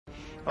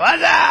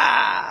What's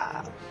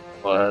up?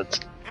 What?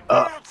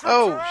 Oh,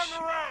 shit.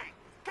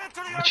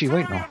 What you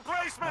waiting on?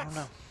 I don't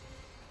know.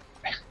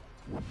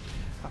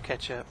 I'll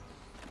catch up.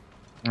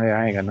 Yeah,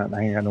 I ain't got nothing.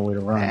 I ain't got no way to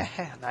run.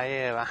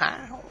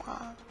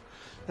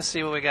 Let's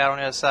see what we got on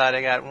the other side.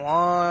 They got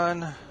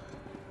one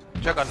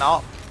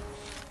Juggernaut.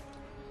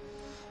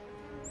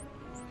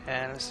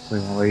 And We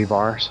gonna leave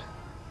ours?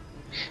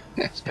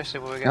 especially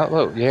what we got. No,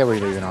 look. Yeah, we're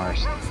leaving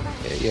ours.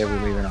 Yeah,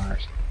 we're leaving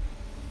ours.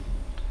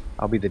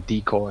 I'll be the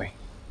decoy.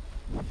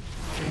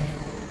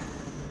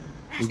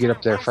 You get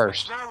up there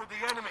first.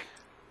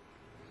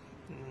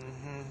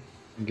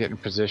 Mm-hmm. Get in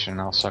position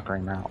and I'll sucker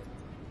him out.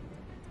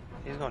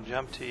 He's gonna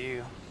jump to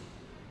you.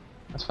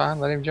 That's fine,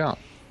 let him jump.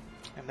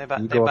 And they're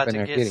about go up to in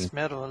there, get get him.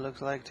 Smiddle, it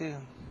looks like, too.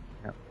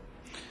 Yep.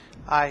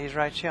 Alright, he's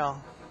right,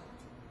 y'all.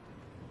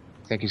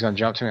 Think he's gonna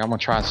jump to me? I'm gonna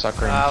try and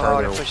sucker him I've further.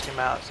 already pushed him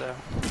out, so.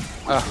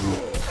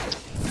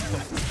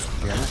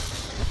 Damn it.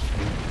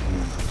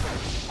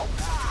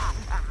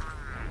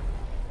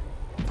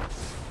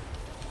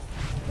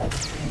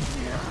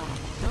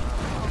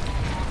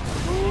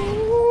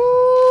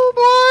 Ooh,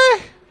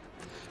 boy!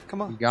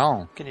 Come on. You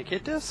gone. Can you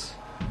get this?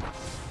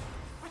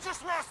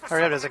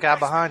 Hurry up, there's a guy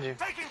behind you.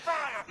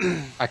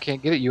 I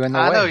can't get it, you in the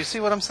way. I know, you see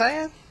what I'm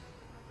saying?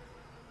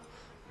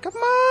 Come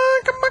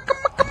on, come on, come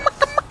on, come on,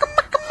 come on, come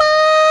on, come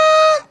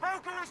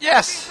on!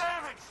 Yes!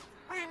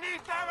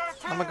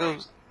 I'm gonna go,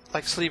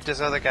 like, sleep this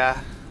other guy.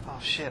 Oh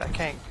shit, I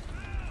can't.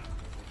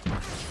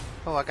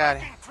 Oh, I got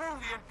him.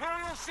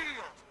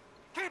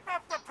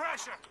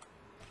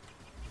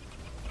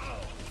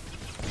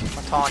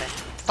 I'm taunting.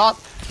 Taunt!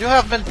 You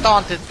have been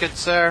taunted, good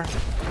sir.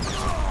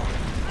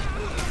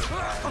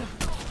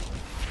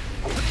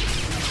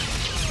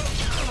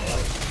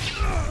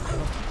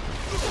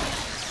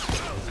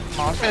 Come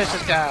on, finish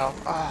this guy off.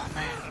 Oh,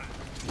 man.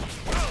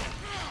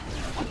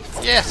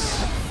 Yes!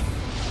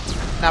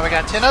 Now we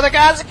got 10 other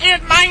guys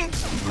again, man!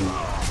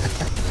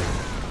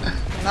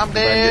 And I'm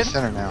dead. Get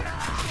center now.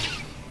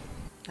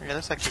 Yeah,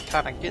 looks like you're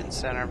kind of getting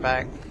center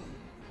back.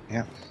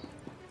 Yep.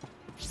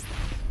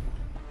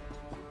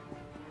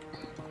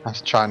 I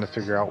was trying to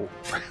figure out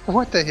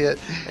what the hit.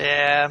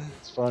 Yeah.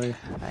 It's funny.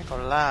 I ain't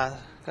gonna lie.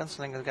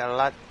 Gunslinger's got a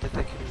lot that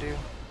they can do.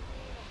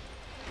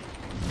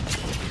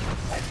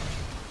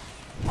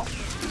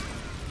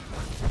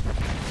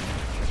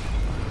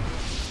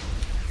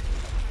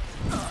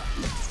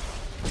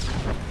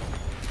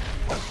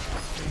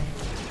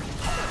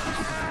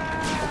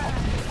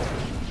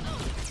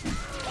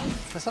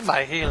 There's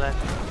somebody healing.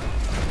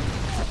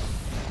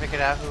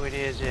 Figured out who it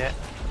is yet.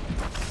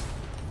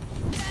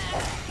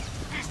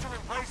 Eastern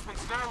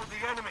emplacements now with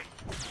the enemy.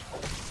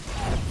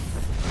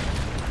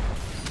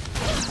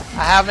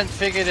 I haven't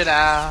figured it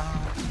out.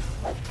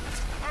 Our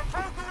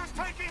bunker is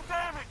taking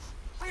damage.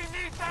 We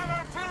need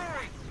that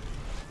artillery.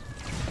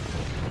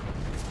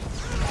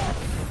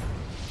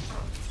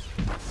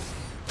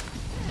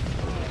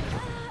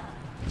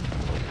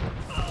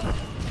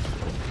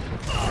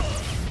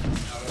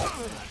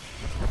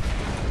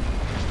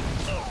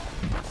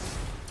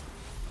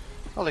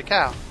 Holy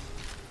cow.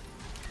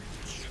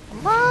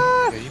 Come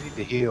on! Yeah, you need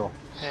to heal.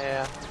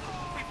 Yeah.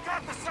 We've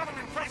got the southern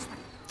emplacement.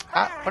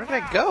 Where did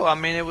they go? I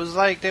mean, it was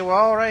like they were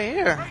all right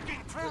here.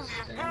 Breaking through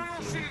the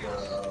Imperial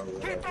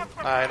shields. Keep up the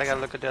Alright, I gotta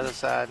look at the other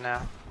side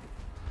now.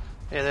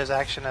 Yeah, there's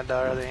action at the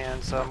other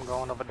end, so I'm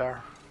going over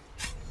there.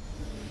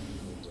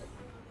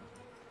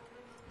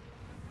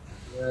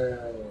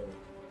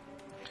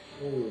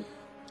 Ooh.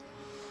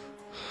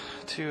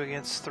 2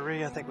 against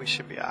 3, I think we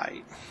should be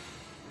alright.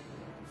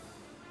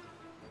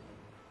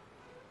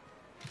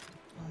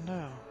 Oh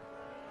no.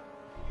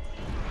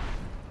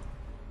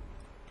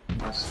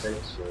 My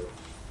state's short.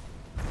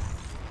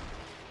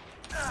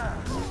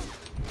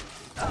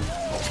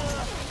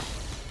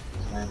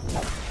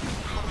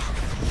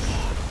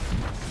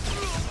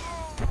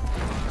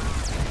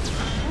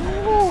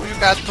 Ooh, you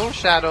got 2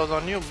 shadows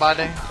on you,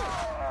 buddy.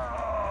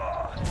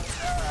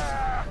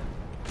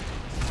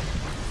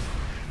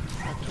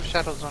 2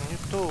 shadows on you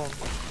too.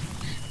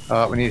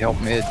 We need help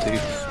mid too.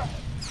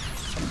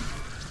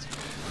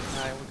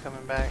 Alright, we're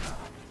coming back.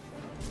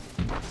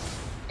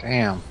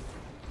 Damn.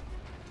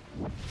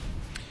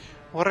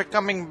 We're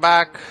coming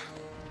back.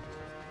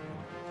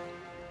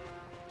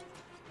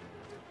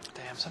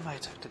 Damn, somebody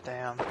took the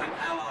damn. An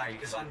ally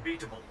is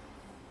unbeatable.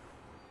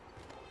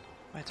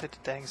 I took the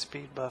dang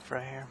speed buff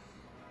right here.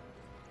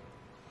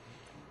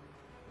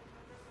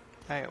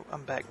 Hey,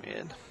 I'm back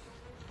mid.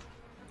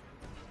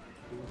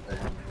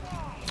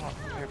 Oh,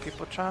 I hear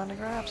people trying to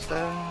grab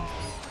stuff.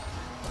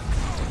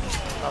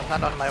 No,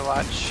 not on my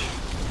watch.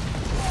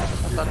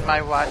 Not on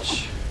my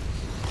watch.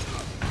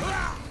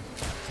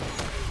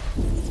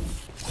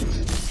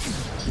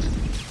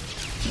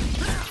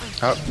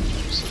 Oh,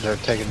 so they're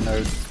taking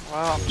node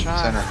Well, I'm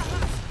trying. center.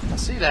 I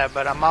see that,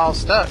 but I'm all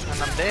stuck and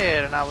I'm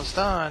dead and I was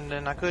stunned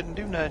and I couldn't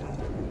do nothing.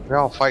 They're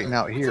all fighting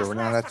out here. We're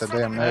not at the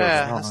damn node.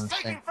 Yeah, I don't that's-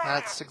 understand.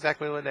 That's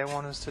exactly what they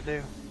want us to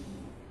do.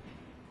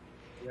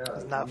 Yeah,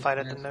 Is not fight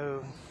at the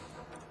node.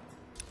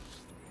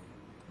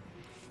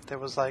 There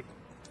was like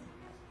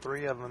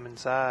 3 of them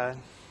inside.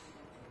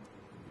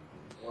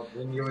 Well,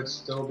 then you would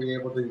still be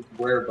able to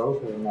wear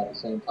both of them at the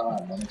same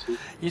time, wouldn't you?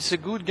 It's a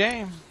good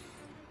game.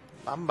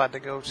 I'm about to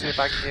go see if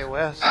I can get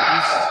west.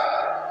 East.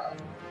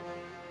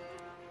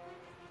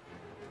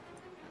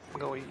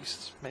 Go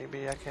east.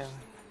 Maybe I can.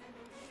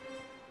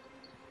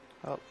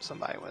 Oh,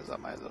 somebody was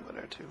over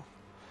there too.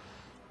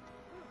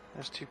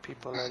 There's two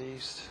people at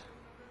east.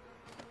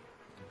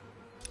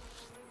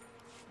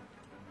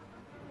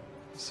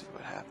 Let's see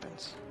what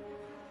happens.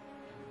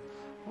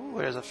 Ooh,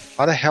 there's a.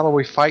 Why the hell are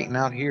we fighting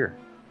out here?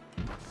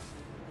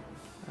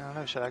 I don't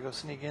know. Should I go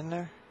sneak in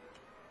there?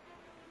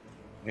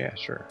 Yeah,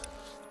 sure.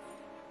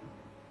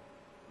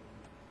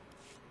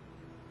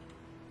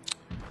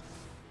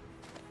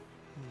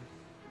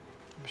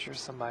 I'm sure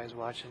somebody's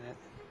watching it.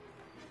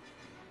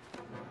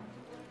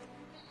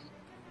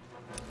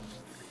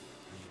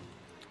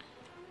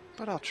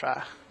 But I'll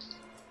try.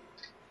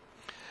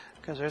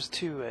 Because there's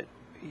two at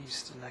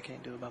east and I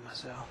can't do it by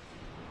myself.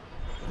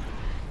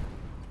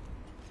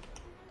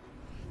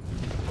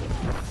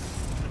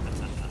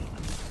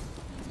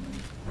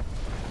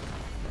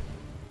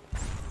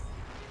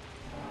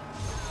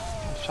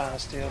 I'm trying to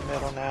steal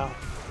middle now.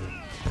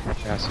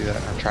 Yeah, I see that.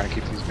 I'm trying to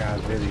keep these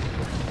guys busy.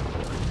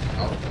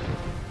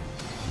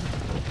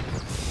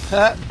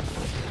 Come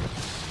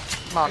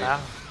on now.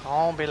 I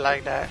won't be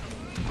like that.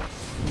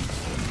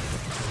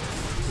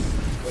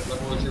 What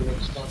level is your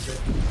witch doctor?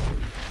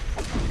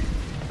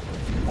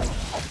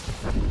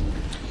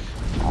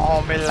 I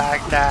won't be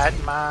like that,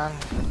 man.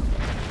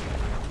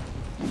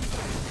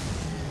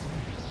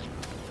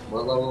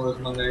 What level is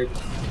my nade?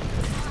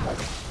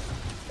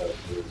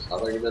 How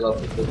do I get it up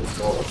to 50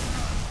 gold?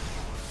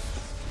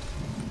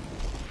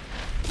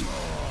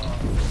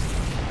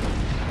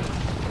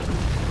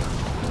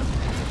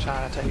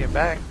 Trying to take it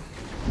back.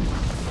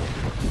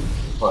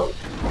 But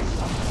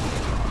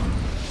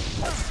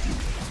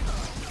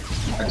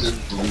I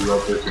just blew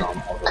up this gun. I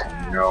was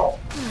like, no.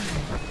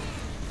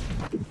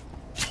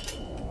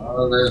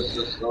 Oh, there's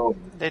just so.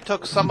 They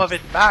took some of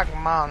it back,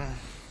 man.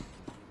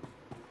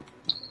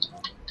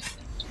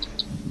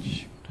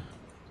 Shoot.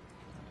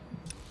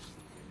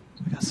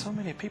 We got so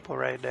many people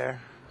right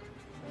there.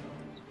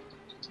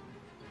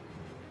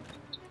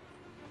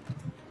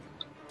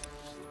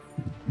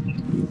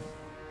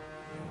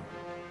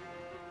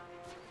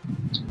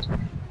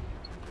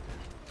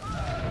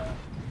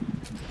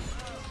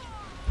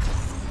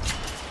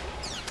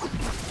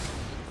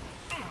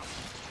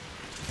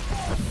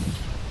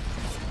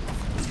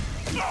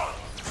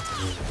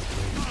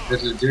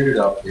 There's a dude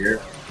up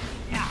here.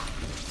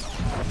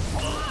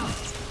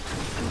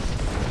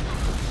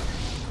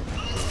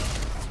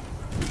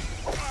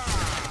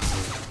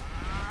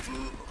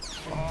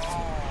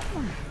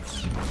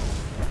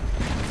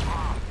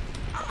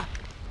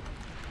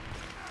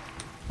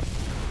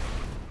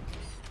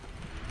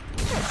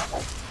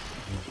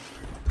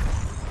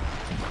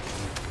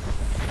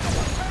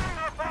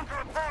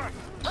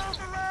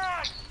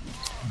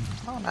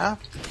 Oh, now.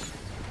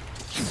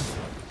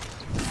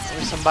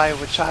 Maybe somebody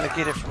would try to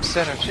get it from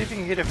center. See if you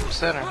can get it from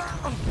center.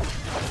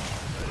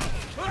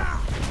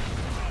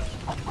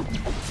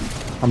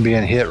 I'm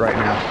being hit right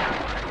now.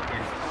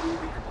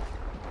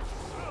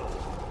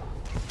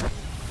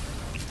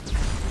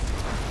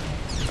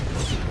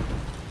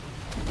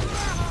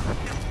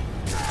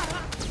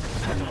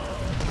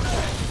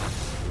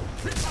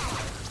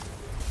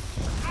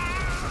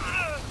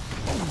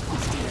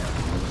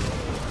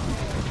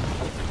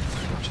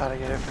 Try to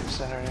get it from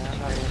center. Yeah,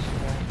 not even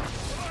there.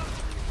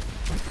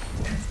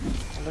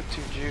 It looked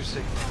too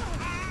juicy.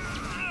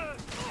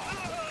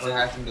 What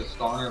happened to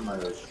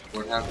Scoundrel?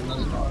 What happened to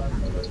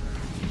Scoundrel?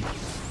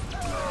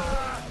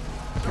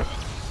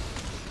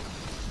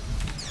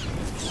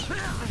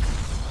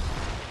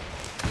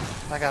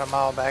 I got them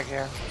all back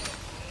here.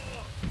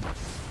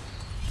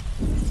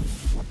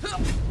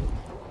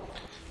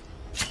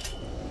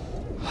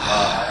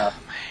 I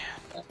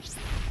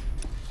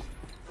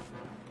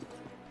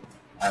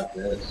have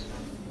this.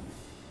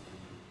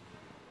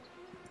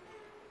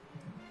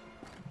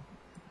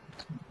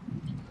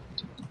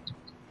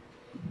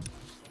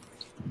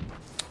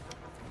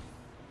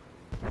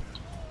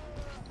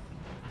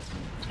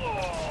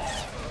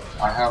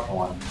 I have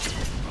one.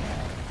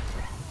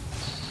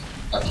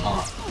 That's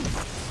not.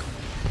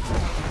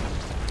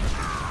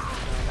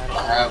 I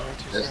have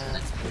this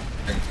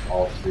thing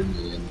all through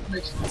me and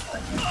makes me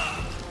like.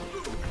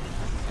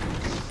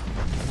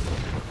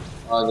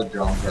 Oh, the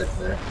drone's right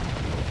there.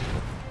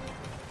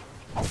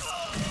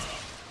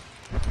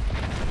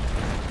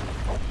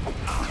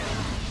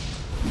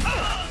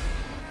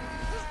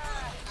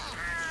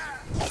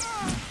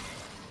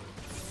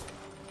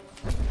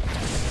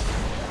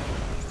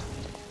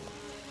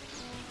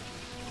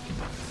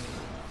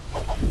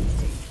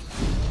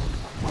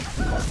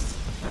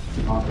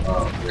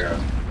 Oh, yeah,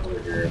 over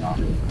here and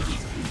on.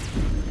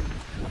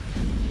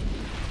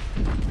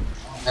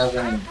 I don't have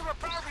any.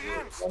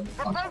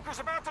 The bunker's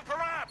about to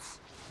collapse.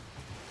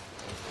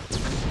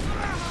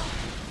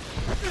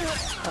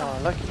 Oh,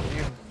 look at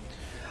you.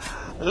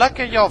 Look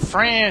at your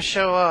friends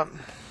show up.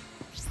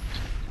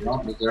 You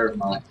don't deserve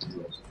my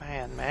heals. Man,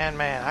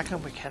 Man, how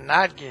come we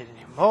cannot get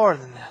any more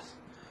than this?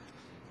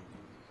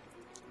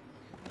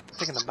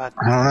 I think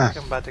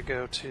I'm about to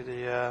go to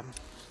the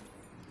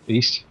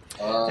East?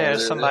 yeah,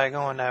 there's somebody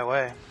going that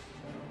way.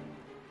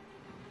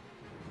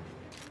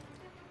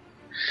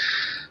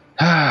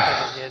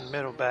 I think we're getting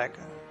middle back.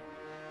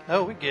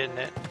 No, we getting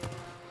it.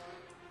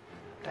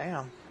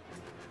 Damn.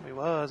 We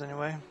was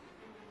anyway.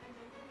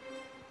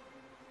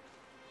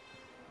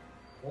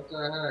 What the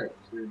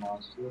heck, tree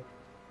monster?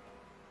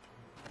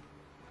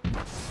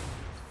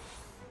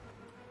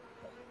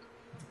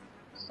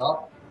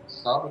 Stop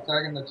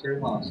attacking the tree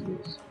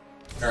monsters.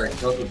 Alright,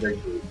 kill the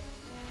big dude.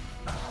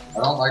 I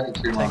don't like the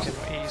tree monsters.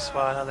 Taking east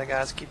while another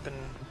guy's keeping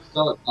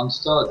I'm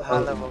stuck. the high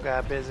level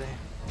guy busy.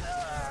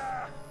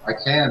 I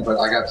can, but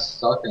I got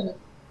stuck in it.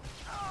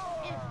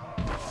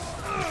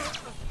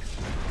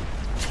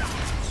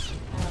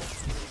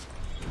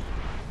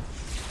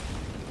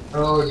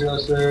 Oh,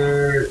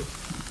 Jesse!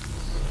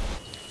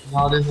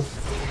 Not in the...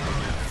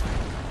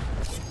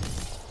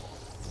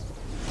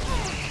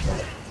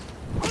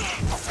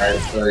 Alright,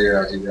 so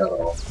yeah, he got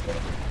all.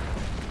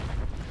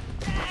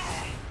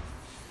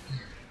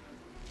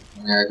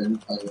 Yeah, I didn't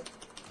play it.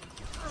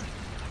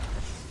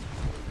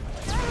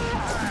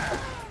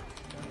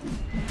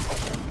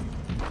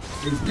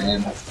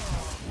 Damn.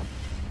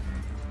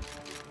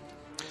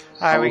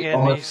 Alright, we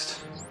getting east.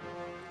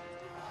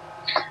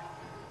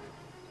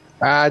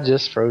 I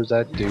just froze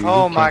that dude.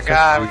 Oh my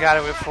god, we got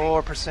it with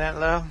 4%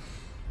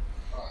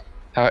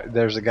 left.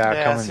 There's a guy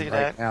Yeah, I coming see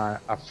right that. now.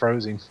 I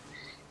froze him.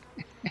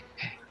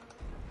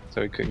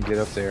 So he couldn't get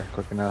up there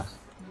quick enough.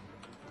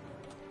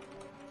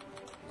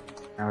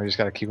 Now we just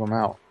gotta keep him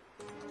out.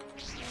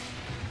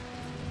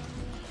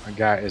 My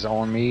guy is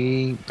on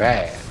me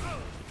bad.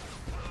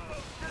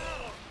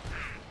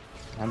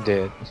 I'm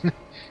dead.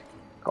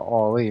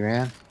 Golly,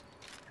 man.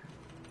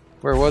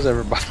 Where was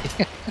everybody?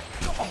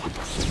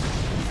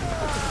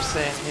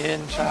 Staying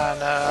hidden, trying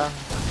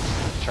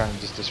Trying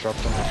to just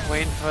disrupt them.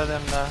 waiting for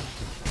them to.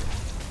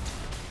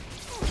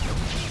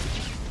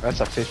 That's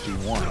a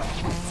 51.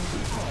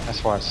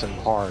 That's why it's so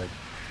hard.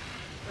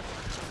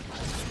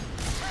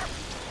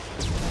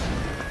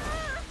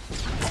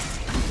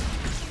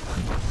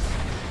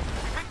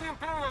 Hit the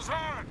Imperials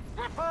hard!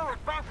 Their forward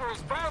bunker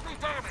is badly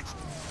damaged!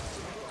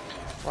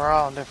 We're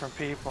all different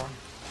people.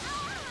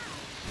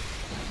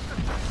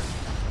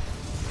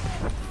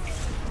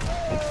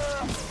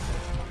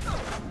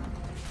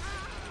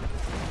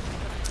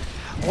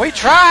 We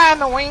trying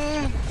to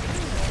win.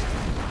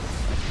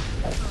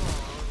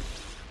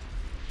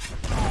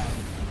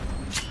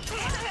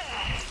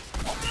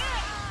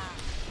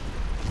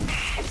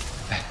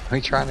 We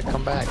trying to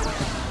come back.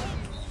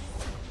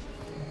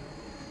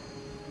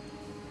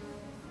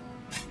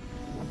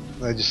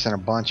 They just sent a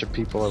bunch of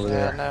people over Yeah,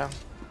 there. I know.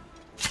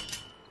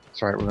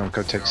 That's right, we're gonna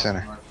go take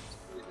center.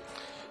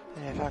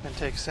 Yeah, if I can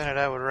take center,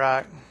 that would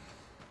rock.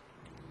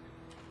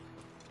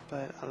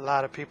 But a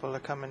lot of people are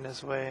coming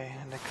this way,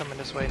 and they're coming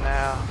this way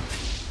now.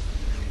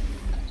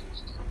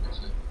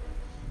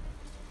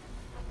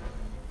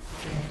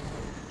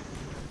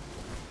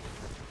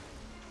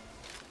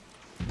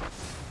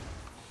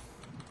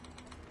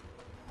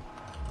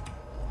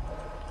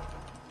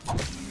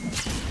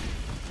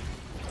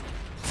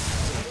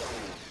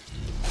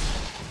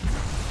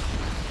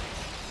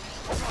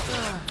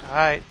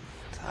 Alright,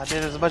 I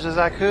did as much as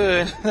I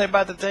could. They're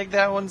about to take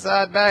that one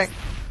side back.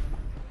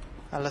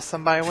 Unless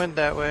somebody went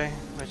that way,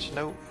 which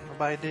nope,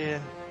 nobody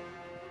did.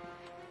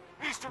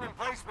 Eastern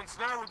emplacements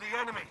now with the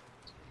enemy.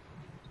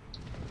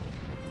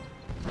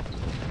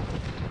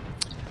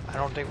 I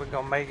don't think we're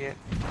gonna make it.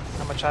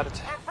 I'm gonna try to.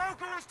 Our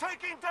bunker is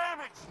taking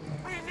damage.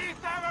 We need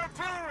that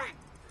artillery.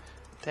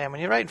 Damn, when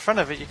you're right in front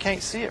of it, you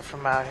can't see it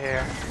from out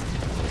here.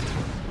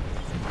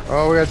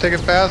 Oh, we gotta take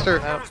it faster.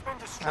 Nope.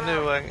 I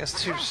knew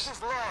it's too.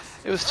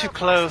 It was too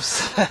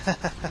close.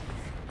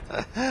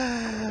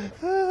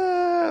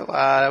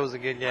 Wow, that was a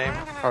good game.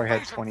 Probably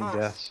had 20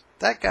 deaths.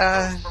 That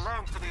guy.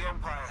 Belongs to the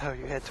Empire. Oh,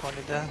 you had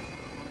 20 done.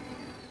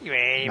 You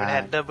ain't even 9.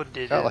 had double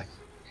digits.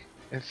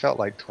 It felt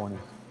like 20.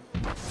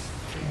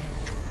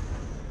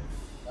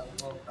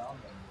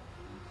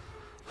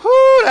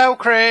 Whoo, that was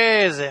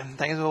crazy.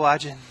 Thanks for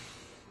watching.